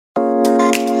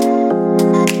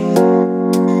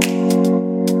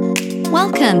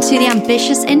Welcome to the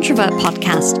Ambitious Introvert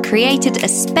podcast, created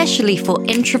especially for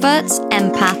introverts,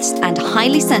 empaths, and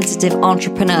highly sensitive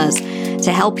entrepreneurs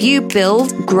to help you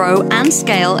build, grow, and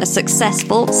scale a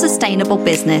successful, sustainable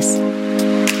business.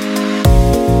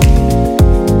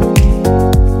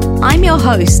 I'm your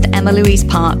host, Emma Louise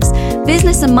Parks,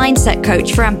 business and mindset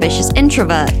coach for ambitious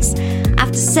introverts.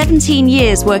 After 17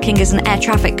 years working as an air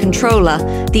traffic controller,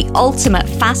 the ultimate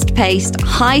fast-paced,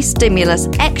 high-stimulus,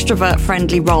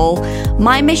 extrovert-friendly role,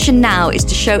 my mission now is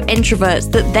to show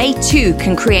introverts that they too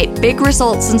can create big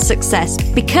results and success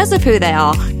because of who they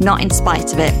are, not in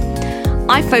spite of it.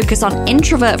 I focus on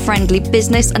introvert-friendly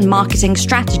business and marketing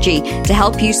strategy to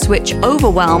help you switch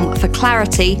overwhelm for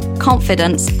clarity,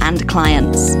 confidence, and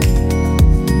clients.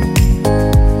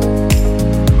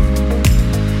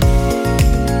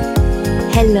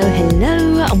 Hello,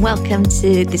 and welcome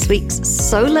to this week's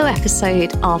solo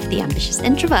episode of The Ambitious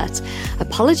Introvert.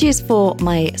 Apologies for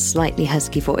my slightly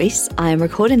husky voice. I am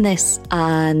recording this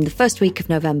on the first week of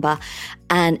November,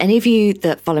 and any of you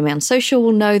that follow me on social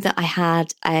will know that I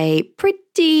had a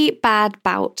pretty bad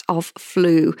bout of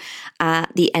flu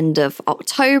at the end of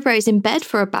October. I was in bed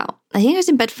for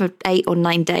 8 or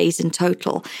 9 days in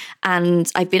total,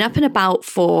 and I've been up and about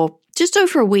for just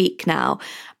over a week now,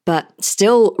 but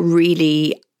still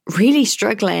really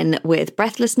struggling with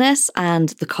breathlessness and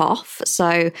the cough.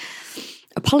 So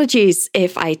apologies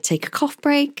if I take a cough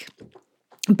break,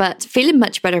 but feeling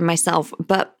much better myself.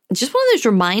 But just one of those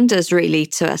reminders really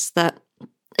to us that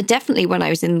definitely when I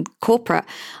was in corporate,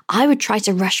 I would try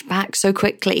to rush back so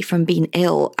quickly from being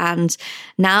ill. And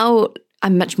now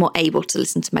I'm much more able to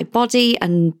listen to my body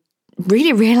and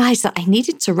really realized that I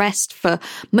needed to rest for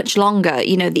much longer.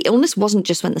 You know, the illness wasn't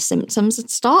just when the symptoms had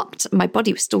stopped. My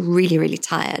body was still really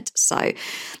tired. So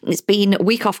it's been a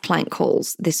week off client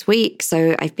calls this week.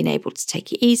 So I've been able to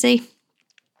take it easy.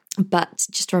 But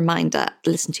just a reminder,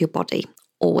 listen to your body.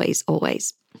 Always.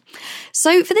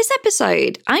 So for this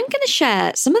episode, I'm going to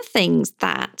share some of the things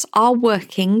that are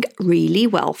working really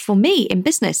well for me in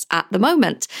business at the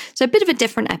moment. So a bit of a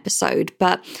different episode,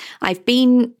 but I've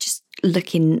been just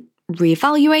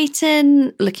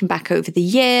reevaluating, looking back over the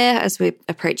year as we're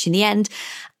approaching the end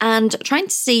and trying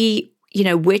to see,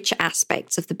 which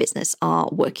aspects of the business are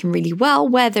working really well,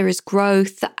 where there is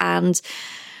growth and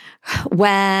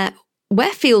where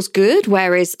feels good,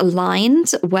 where is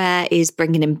aligned, where is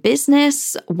bringing in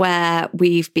business, where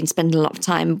we've been spending a lot of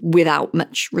time without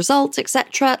much result,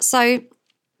 etc. So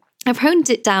I've honed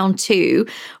it down to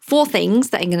 4 things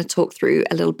that I'm going to talk through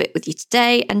a little bit with you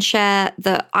today and share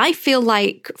that I feel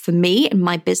like for me and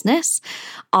my business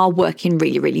are working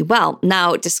really well.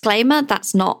 Now, disclaimer,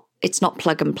 it's not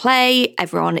plug and play.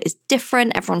 Everyone is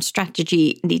different. Everyone's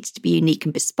strategy needs to be unique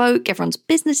and bespoke. Everyone's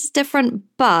business is different.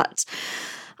 But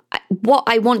what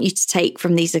I want you to take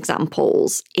from these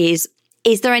examples is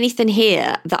there anything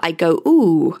here that I go,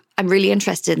 ooh, I'm really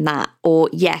interested in that? Or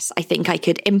yes, I think I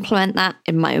could implement that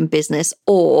in my own business.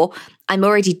 Or I'm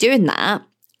already doing that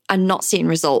and not seeing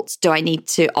results. Do I need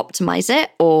to optimize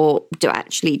it? Or do I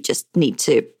actually just need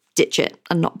to ditch it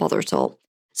and not bother at all?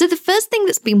 So the first thing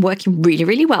that's been working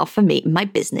really well for me in my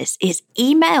business is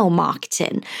email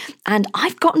marketing. And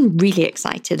I've gotten really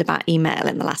excited about email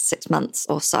in the last 6 months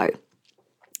or so.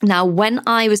 Now, when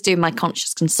I was doing my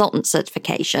Conscious Consultant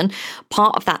certification,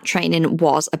 part of that training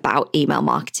was about email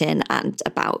marketing and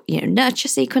about, nurture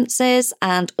sequences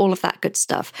and all of that good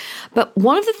stuff. But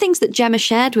one of the things that Gemma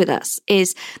shared with us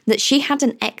is that she had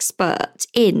an expert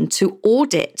in to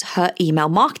audit her email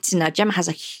marketing. Now, Gemma has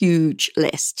a huge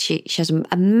list. She has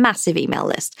a massive email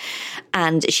list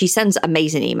and she sends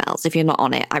amazing emails. If you're not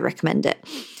on it, I recommend it.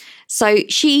 So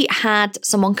she had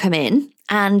someone come in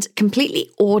and completely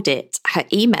audit her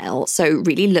email. So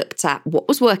really looked at what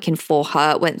was working for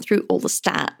her, went through all the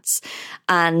stats,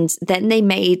 and then they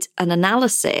made an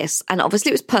analysis. And obviously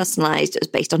it was personalized. It was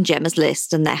based on Gemma's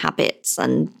list and their habits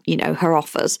and, her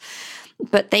offers.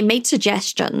 But they made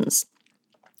suggestions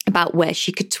about where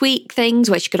she could tweak things,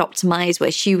 where she could optimize,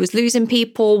 where she was losing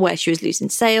people, where she was losing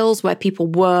sales, where people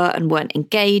were and weren't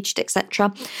engaged,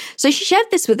 etc. So she shared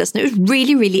this with us, and it was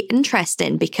really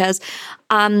interesting because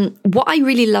what I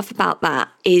really love about that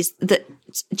is that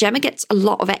Gemma gets a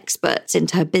lot of experts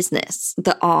into her business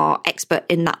that are expert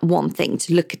in that one thing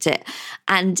to look at it.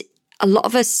 And a lot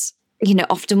of us,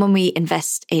 often when we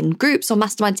invest in groups or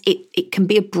masterminds, it can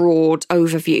be a broad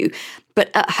overview. But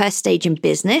at her stage in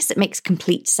business, it makes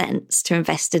complete sense to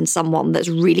invest in someone that's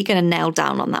really going to nail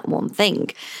down on that one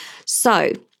thing.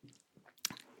 So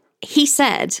he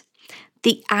said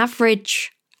the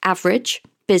average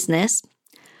business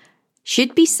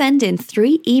should be sending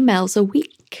 3 emails a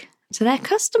week to their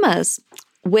customers,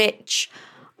 which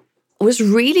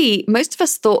most of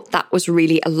us thought that was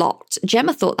really a lot.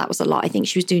 Gemma thought that was a lot. I think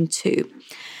she was doing 2.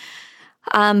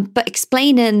 But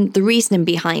explaining the reasoning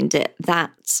behind it,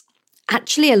 that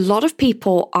actually a lot of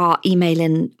people are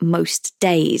emailing most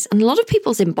days, and a lot of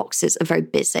people's inboxes are very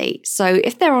busy. So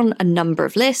if they're on a number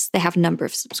of lists, they have a number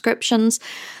of subscriptions,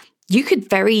 you could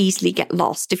very easily get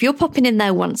lost. If you're popping in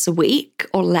there once a week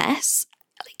or less,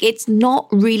 it's not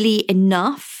really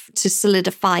enough to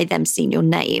solidify them seeing your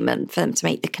name and for them to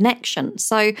make the connection.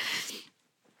 So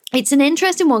it's an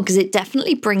interesting one because it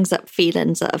definitely brings up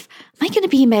feelings of, am I going to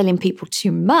be emailing people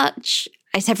too much?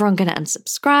 Is everyone going to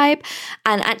unsubscribe?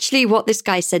 And actually what this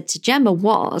guy said to Gemma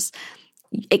was,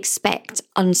 expect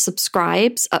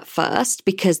unsubscribes at first,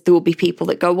 because there will be people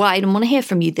that go, well, I don't want to hear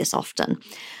from you this often.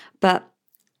 But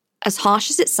as harsh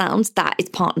as it sounds, that is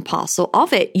part and parcel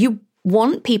of it. You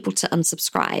want people to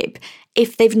unsubscribe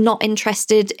if they're not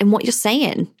interested in what you're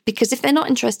saying. Because if they're not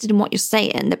interested in what you're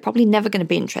saying, they're probably never going to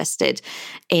be interested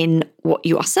in what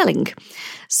you are selling.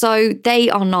 So they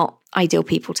are not ideal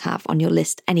people to have on your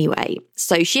list anyway.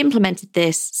 So she implemented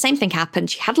this. Same thing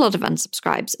happened. She had a lot of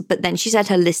unsubscribes, but then she said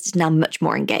her list is now much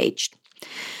more engaged.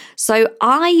 So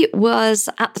I was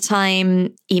at the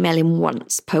time emailing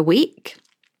once per week,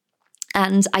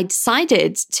 and I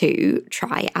decided to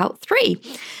try out 3.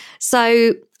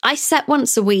 So I set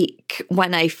once a week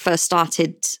when I first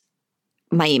started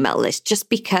my email list, just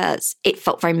because it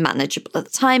felt very manageable. At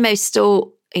the time, I was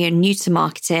still new to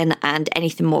marketing, and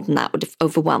anything more than that would have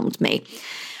overwhelmed me.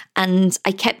 And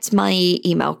I kept my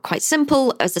email quite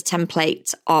simple as a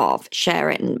template of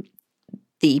sharing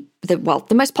the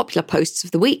most popular posts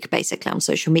of the week, basically, on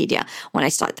social media. When I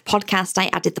started the podcast, I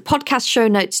added the podcast show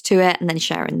notes to it and then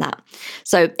sharing that.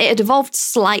 So it had evolved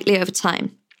slightly over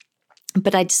time,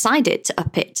 but I decided to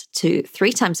up it to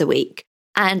 3 times a week.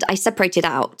 And I separated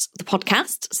out the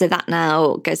podcast. So that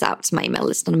now goes out to my email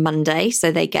list on a Monday. So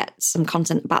they get some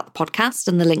content about the podcast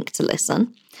and the link to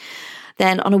listen.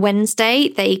 Then on a Wednesday,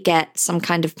 they get some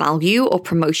kind of value or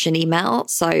promotion email.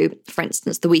 So for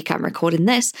instance, the week I'm recording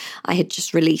this, I had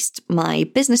just released my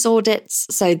business audits.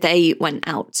 So they went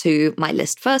out to my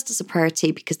list first as a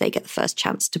priority because they get the first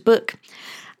chance to book.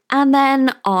 And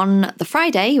then on the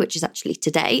Friday, which is actually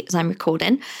today as I'm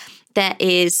recording, there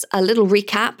is a little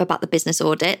recap about the business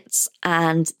audits,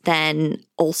 and then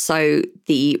also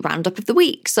the roundup of the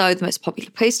week. So the most popular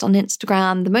post on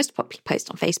Instagram, the most popular post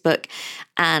on Facebook,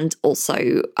 and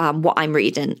also what I'm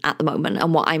reading at the moment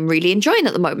and what I'm really enjoying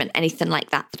at the moment, anything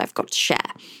like that I've got to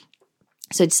share.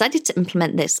 So I decided to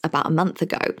implement this about a month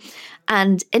ago.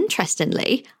 And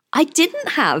interestingly, I didn't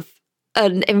have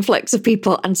an influx of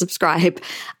people unsubscribe.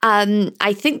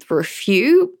 I think there were a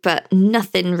few, but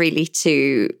nothing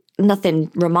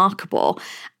remarkable.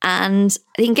 And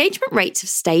the engagement rates have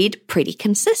stayed pretty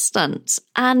consistent.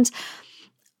 And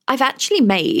I've actually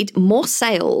made more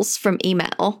sales from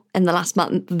email in the last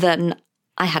month than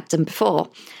I had done before.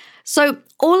 So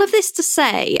all of this to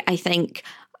say, I think,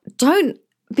 don't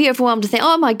be overwhelmed to think,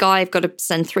 oh my God, I've got to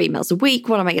send 3 emails a week.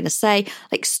 What am I going to say?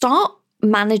 Like, start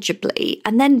manageably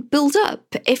and then build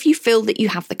up if you feel that you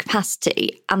have the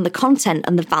capacity and the content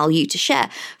and the value to share.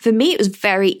 For me, it was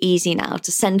very easy now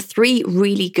to send 3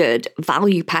 really good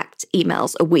value-packed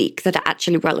emails a week that are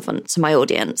actually relevant to my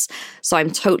audience. So I'm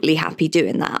totally happy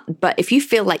doing that. But if you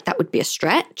feel like that would be a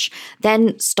stretch,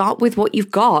 then start with what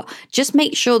you've got. Just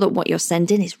make sure that what you're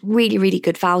sending is really, really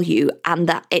good value and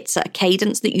that it's a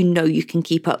cadence that you know you can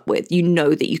keep up with. You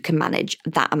know that you can manage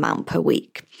that amount per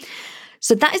week.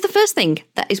 So that is the first thing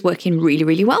that is working really,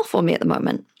 really well for me at the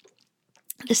moment.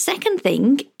 The second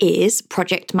thing is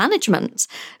project management.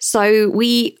 So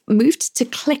we moved to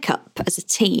ClickUp as a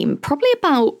team probably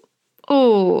about,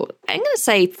 I'm going to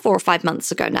say 4 or 5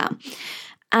 months ago now.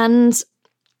 And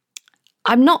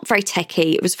I'm not very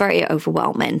techie. It was very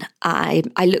overwhelming. I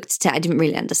looked at it. I didn't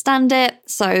really understand it.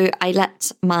 So I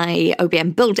let my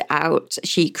OBM build it out.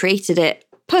 She created it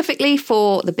perfectly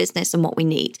for the business and what we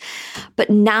need. But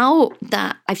now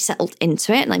that I've settled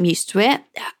into it and I'm used to it,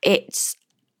 it's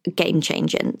game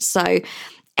changing. So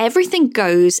everything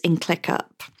goes in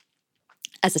ClickUp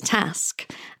as a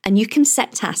task, and you can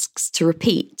set tasks to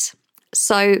repeat.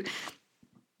 So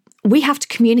we have to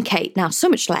communicate now so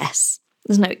much less.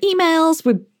 There's no emails.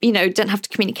 We, don't have to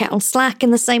communicate on Slack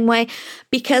in the same way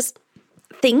because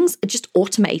things just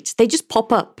automate. They just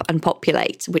pop up and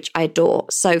populate, which I adore.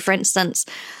 So for instance,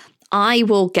 I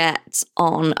will get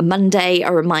on a Monday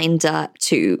a reminder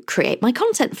to create my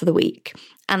content for the week.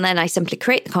 And then I simply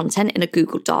create the content in a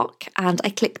Google Doc and I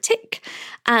click tick.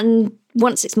 And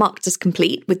once it's marked as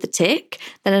complete with the tick,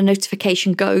 then a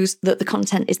notification goes that the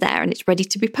content is there and it's ready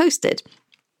to be posted.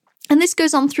 And this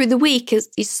goes on through the week as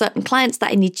certain clients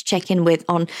that I need to check in with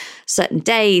on certain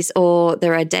days, or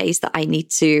there are days that I need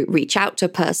to reach out to a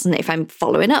person. If I'm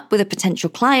following up with a potential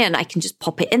client, I can just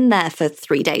pop it in there for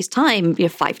 3 days' time,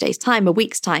 5 days' time, a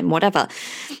week's time, whatever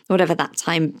that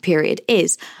time period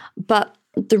is. But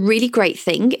the really great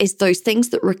thing is those things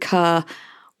that recur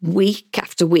week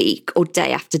after week or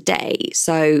day after day.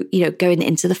 So, going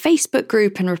into the Facebook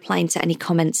group and replying to any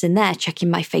comments in there,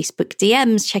 checking my Facebook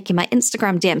DMs, checking my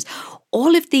Instagram DMs,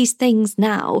 all of these things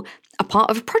now are part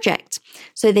of a project.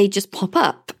 So they just pop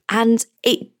up, and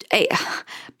it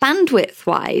bandwidth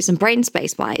wise and brain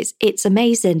space wise, it's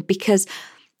amazing because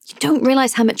you don't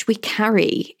realize how much we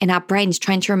carry in our brains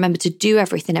trying to remember to do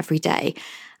everything every day.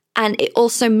 And it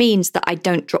also means that I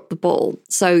don't drop the ball.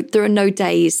 So there are no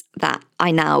days that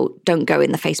I now don't go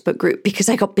in the Facebook group because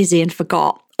I got busy and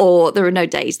forgot. Or there are no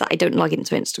days that I don't log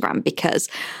into Instagram because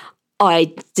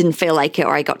I didn't feel like it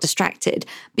or I got distracted,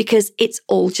 because it's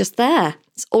all just there.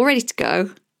 It's all ready to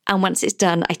go. And once it's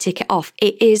done, I tick it off.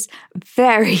 It is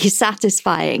very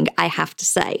satisfying, I have to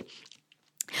say.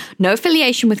 No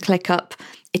affiliation with ClickUp.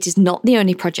 It is not the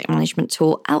only project management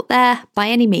tool out there by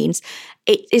any means.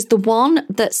 It is the one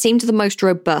that seemed the most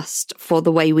robust for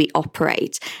the way we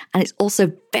operate. And it's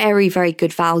also very, very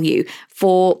good value.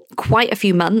 For quite a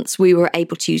few months, we were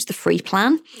able to use the free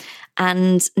plan.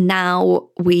 And now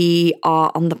we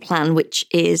are on the plan, which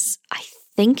is, I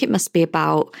think it must be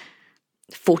about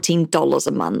 $14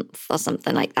 a month or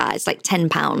something like that. It's like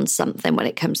 £10 something when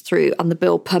it comes through on the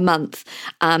bill per month.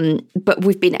 But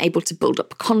we've been able to build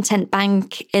up a content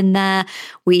bank in there.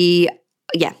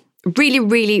 Really,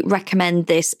 really recommend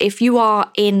this. If you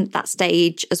are in that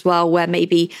stage as well, where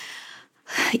maybe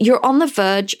you're on the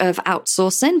verge of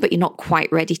outsourcing, but you're not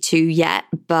quite ready to yet,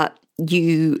 but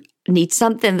you need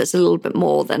something that's a little bit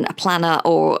more than a planner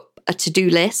or a to-do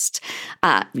list.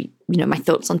 My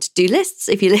thoughts on to-do lists,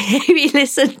 if you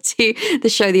listen to the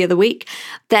show the other week,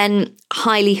 then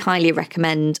highly, highly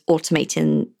recommend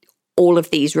automating all of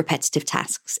these repetitive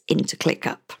tasks into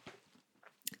ClickUp.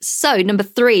 So number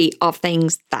 3 of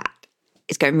things that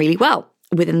is going really well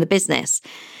within the business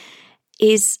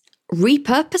is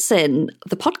repurposing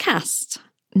the podcast.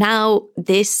 Now,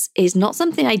 this is not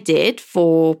something I did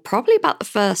for probably about the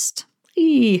first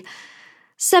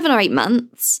 7 or 8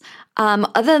 months,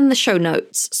 other than the show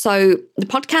notes. So the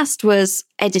podcast was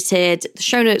edited, the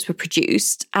show notes were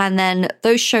produced, and then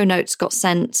those show notes got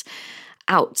sent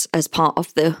out as part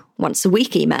of the once a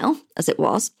week email, as it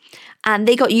was. And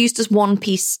they got used as one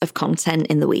piece of content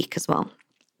in the week as well.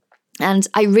 And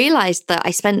I realized that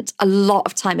I spent a lot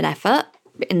of time and effort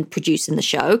in producing the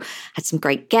show, had some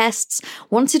great guests,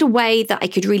 wanted a way that I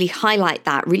could really highlight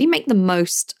that, really make the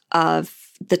most of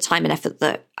the time and effort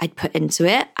that I'd put into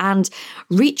it and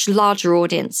reach larger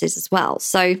audiences as well.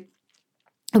 So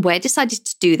the way I decided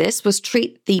to do this was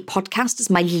treat the podcast as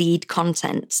my lead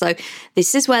content. So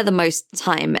this is where the most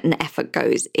time and effort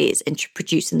goes, is into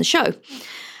producing the show.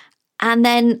 And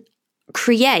then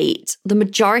create the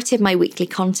majority of my weekly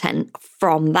content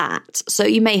from that. So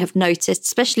you may have noticed,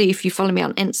 especially if you follow me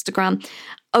on Instagram,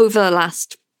 over the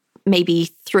last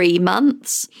maybe 3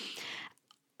 months,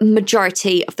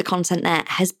 majority of the content there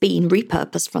has been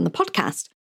repurposed from the podcast.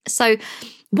 So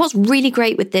what's really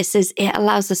great with this is it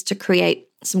allows us to create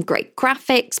some great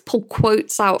graphics, pull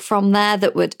quotes out from there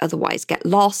that would otherwise get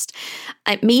lost.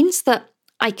 It means that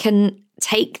I can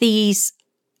take these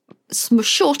some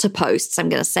shorter posts, I'm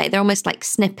going to say, they're almost like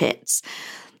snippets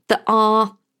that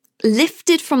are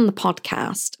lifted from the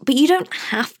podcast, but you don't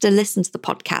have to listen to the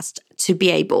podcast to be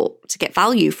able to get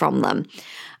value from them.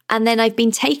 And then I've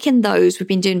been taking those, we've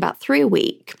been doing about 3 a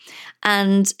week,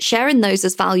 and sharing those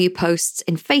as value posts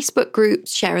in Facebook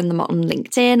groups, sharing them on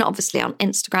LinkedIn, obviously on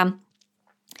Instagram.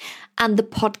 And the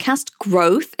podcast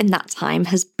growth in that time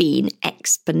has been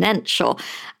exponential.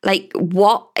 Like,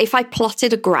 what if I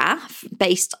plotted a graph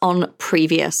based on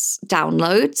previous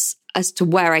downloads as to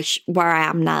where I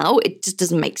am now? It just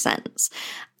doesn't make sense.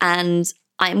 And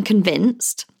I am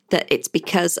convinced that it's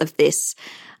because of this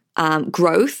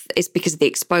growth, is because of the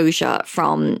exposure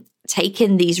from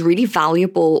taking these really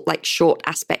valuable, like, short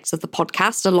aspects of the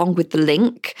podcast along with the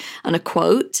link and a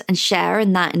quote and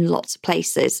sharing that in lots of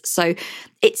places. So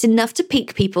it's enough to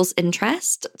pique people's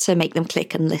interest to make them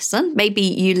click and listen. Maybe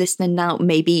you listening now,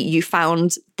 maybe you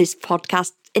found this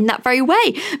podcast in that very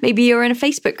way. Maybe you're in a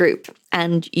Facebook group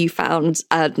and you found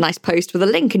a nice post with a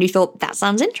link and you thought, that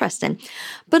sounds interesting.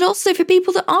 But also for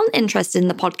people that aren't interested in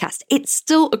the podcast, it's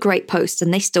still a great post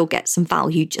and they still get some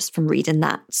value just from reading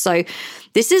that. So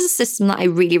this is a system that I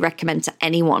really recommend to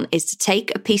anyone, is to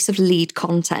take a piece of lead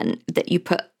content that you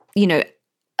put,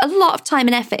 a lot of time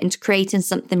and effort into creating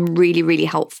something really, really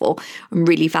helpful and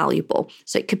really valuable.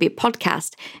 So it could be a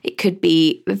podcast, it could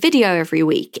be a video every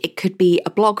week, it could be a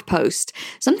blog post,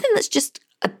 something that's just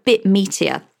a bit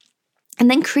meatier. And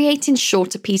then creating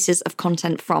shorter pieces of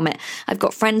content from it. I've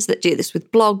got friends that do this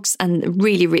with blogs and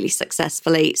really, really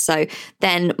successfully. So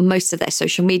then most of their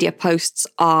social media posts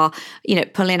are,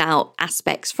 pulling out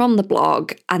aspects from the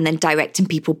blog and then directing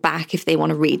people back if they want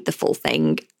to read the full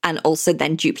thing, and also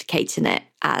then duplicating it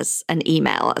as an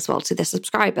email as well to their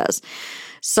subscribers.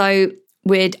 So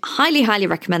we'd highly, highly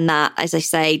recommend that. As I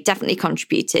say, definitely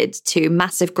contributed to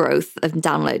massive growth of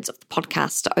downloads of the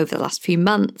podcast over the last few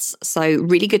months. So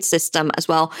really good system as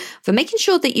well for making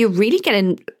sure that you're really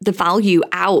getting the value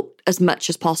out as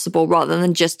much as possible rather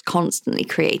than just constantly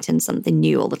creating something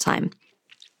new all the time.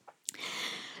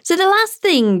 So the last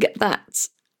thing that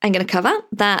I'm going to cover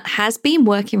that has been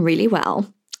working really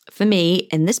well for me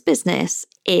in this business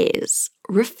is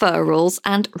referrals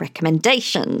and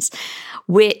recommendations,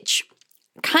 which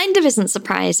kind of isn't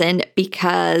surprising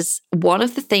because one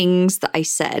of the things that I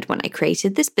said when I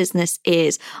created this business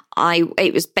is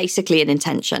it was basically an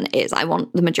intention is I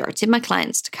want the majority of my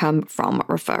clients to come from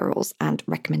referrals and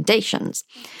recommendations.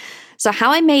 So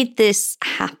how I made this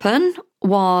happen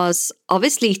was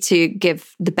obviously to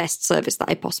give the best service that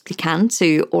I possibly can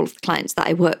to all of the clients that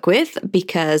I work with,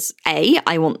 because A,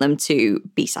 I want them to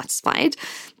be satisfied.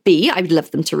 B, I would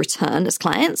love them to return as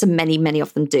clients, and many, many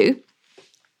of them do.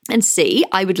 And C,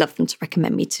 I would love them to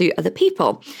recommend me to other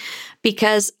people,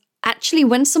 because actually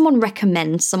when someone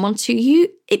recommends someone to you,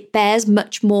 it bears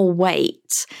much more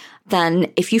weight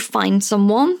than if you find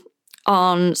someone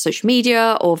on social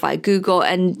media or via Google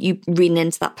and you read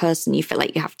into that person, you feel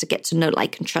like you have to get to know,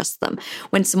 like, and trust them.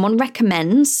 When someone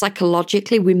recommends,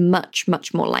 psychologically, we're much,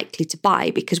 much more likely to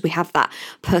buy because we have that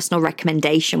personal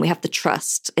recommendation. We have the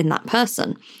trust in that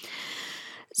person.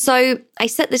 So I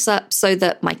set this up so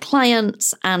that my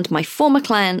clients and my former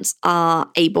clients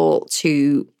are able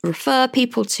to refer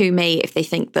people to me if they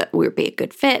think that we would be a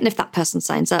good fit. And if that person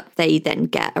signs up, they then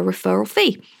get a referral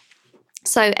fee.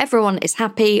 So everyone is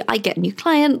happy. I get a new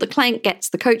client, the client gets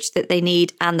the coach that they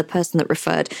need, and the person that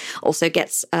referred also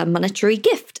gets a monetary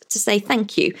gift to say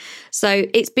thank you. So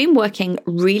it's been working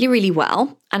really, really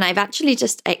well. And I've actually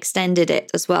just extended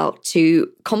it as well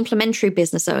to complementary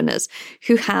business owners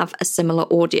who have a similar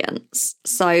audience.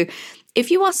 So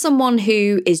if you are someone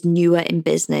who is newer in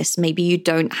business, maybe you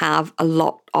don't have a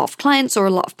lot of clients or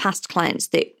a lot of past clients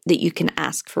that you can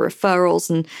ask for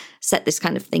referrals and set this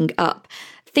kind of thing up,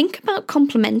 think about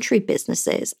complementary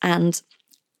businesses and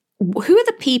who are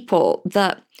the people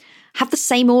that have the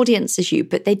same audience as you,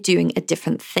 but they're doing a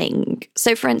different thing.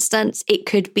 So for instance, it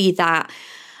could be that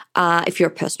if you're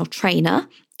a personal trainer,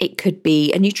 it could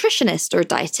be a nutritionist or a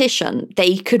dietitian.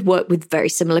 They could work with very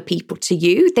similar people to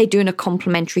you. They're doing a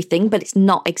complementary thing, but it's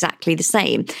not exactly the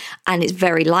same. And it's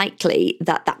very likely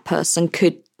that that person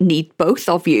could need both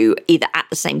of you either at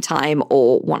the same time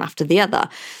or one after the other.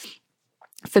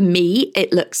 For me,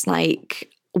 it looks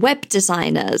like web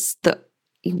designers that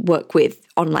work with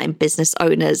online business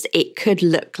owners. It could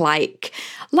look like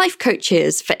life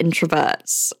coaches for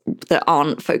introverts that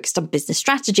aren't focused on business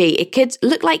strategy. It could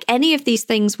look like any of these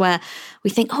things where we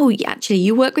think, oh, yeah, actually,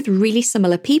 you work with really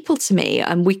similar people to me,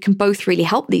 and we can both really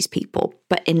help these people,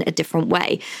 but in a different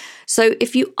way. So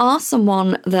if you are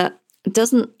someone that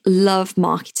doesn't love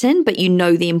marketing, but you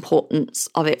know the importance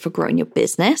of it for growing your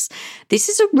business, this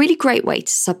is a really great way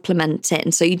to supplement it.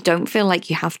 And so you don't feel like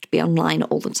you have to be online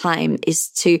all the time, is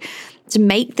to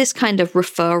make this kind of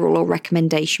referral or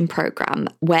recommendation program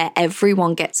where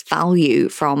everyone gets value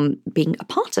from being a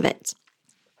part of it.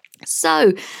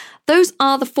 So those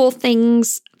are the 4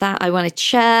 things that I wanted to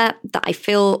share that I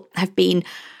feel have been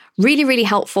really, really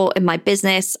helpful in my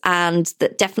business, and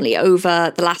that definitely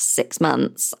over the last 6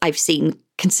 months, I've seen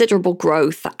considerable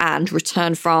growth and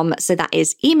return from. So that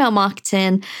is email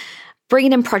marketing,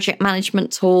 bringing in project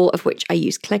management tool, of which I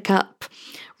use ClickUp,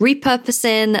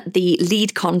 repurposing the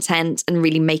lead content and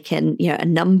really making, a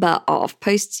number of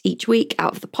posts each week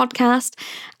out of the podcast,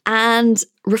 and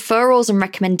referrals and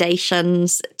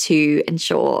recommendations to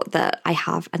ensure that I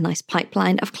have a nice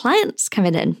pipeline of clients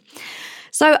coming in.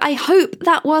 So I hope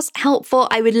that was helpful.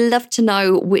 I would love to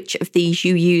know which of these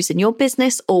you use in your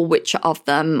business, or which of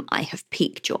them I have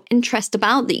piqued your interest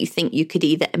about that you think you could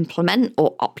either implement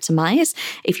or optimize.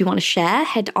 If you want to share,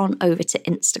 head on over to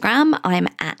Instagram. I'm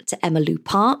at Emma Lou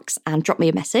Parks, and drop me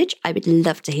a message. I would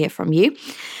love to hear from you.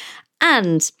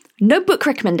 And no book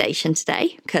recommendation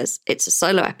today because it's a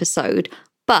solo episode.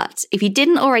 But if you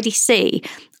didn't already see,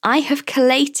 I have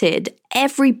collated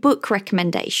every book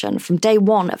recommendation from day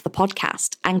one of the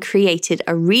podcast and created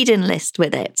a reading list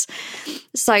with it.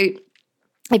 So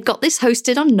I've got this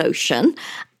hosted on Notion,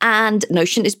 and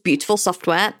Notion is beautiful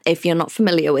software. If you're not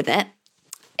familiar with it,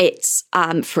 it's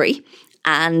free.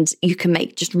 And you can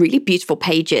make just really beautiful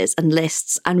pages and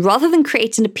lists. And rather than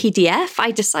creating a PDF,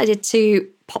 I decided to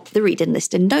pop the reading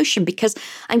list in Notion because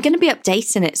I'm going to be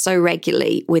updating it so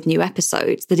regularly with new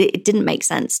episodes that it didn't make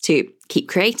sense to keep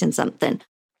creating something.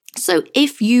 So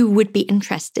if you would be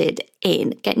interested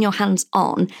in getting your hands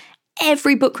on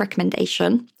every book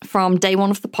recommendation from day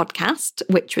one of the podcast,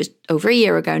 which was over a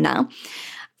year ago now,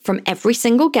 from every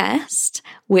single guest,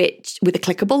 which with a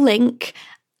clickable link,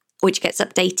 which gets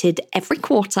updated every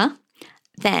quarter,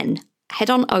 then head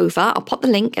on over. I'll pop the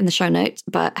link in the show notes,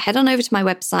 but head on over to my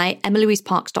website,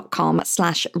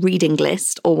 emmalouiseparks.com/reading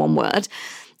list, all one word,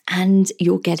 and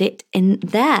you'll get it in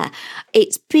there.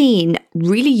 It's been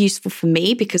really useful for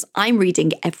me because I'm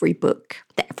reading every book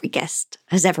that every guest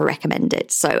has ever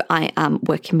recommended. So I am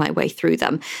working my way through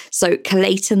them. So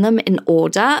collating them in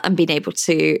order and being able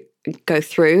to go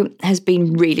through has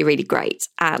been really, really great.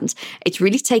 And it's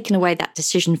really taken away that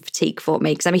decision fatigue for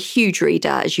me because I'm a huge reader,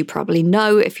 as you probably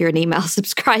know, if you're an email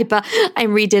subscriber.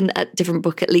 I'm reading a different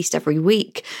book at least every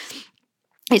week.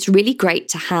 It's really great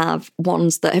to have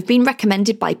ones that have been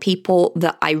recommended by people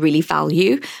that I really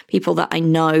value, people that I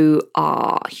know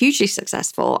are hugely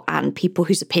successful, and people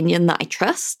whose opinion that I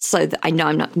trust, so that I know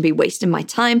I'm not going to be wasting my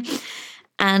time.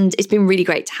 And it's been really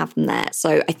great to have them there.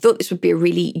 So I thought this would be a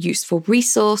really useful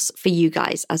resource for you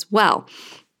guys as well.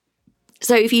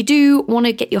 So if you do want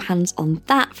to get your hands on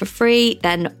that for free,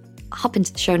 then hop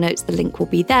into the show notes. The link will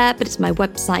be there, but it's my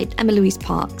website,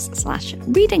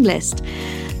 emmalouiseparks.com/reading list.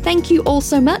 Thank you all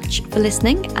so much for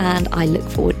listening, and I look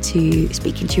forward to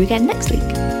speaking to you again next week.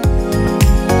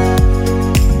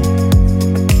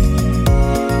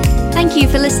 Thank you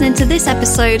for listening to this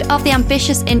episode of the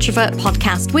Ambitious Introvert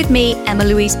podcast with me, Emma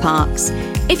Louise Parks.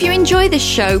 If you enjoy this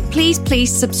show, please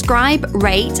subscribe,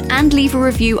 rate, and leave a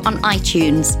review on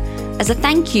iTunes. As a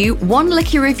thank you, one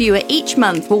lucky reviewer each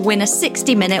month will win a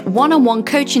 60-minute one-on-one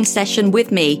coaching session with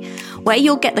me, where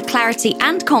you'll get the clarity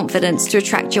and confidence to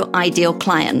attract your ideal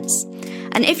clients.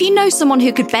 And if you know someone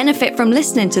who could benefit from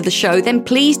listening to the show, then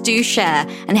please do share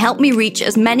and help me reach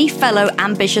as many fellow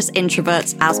ambitious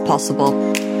introverts as possible.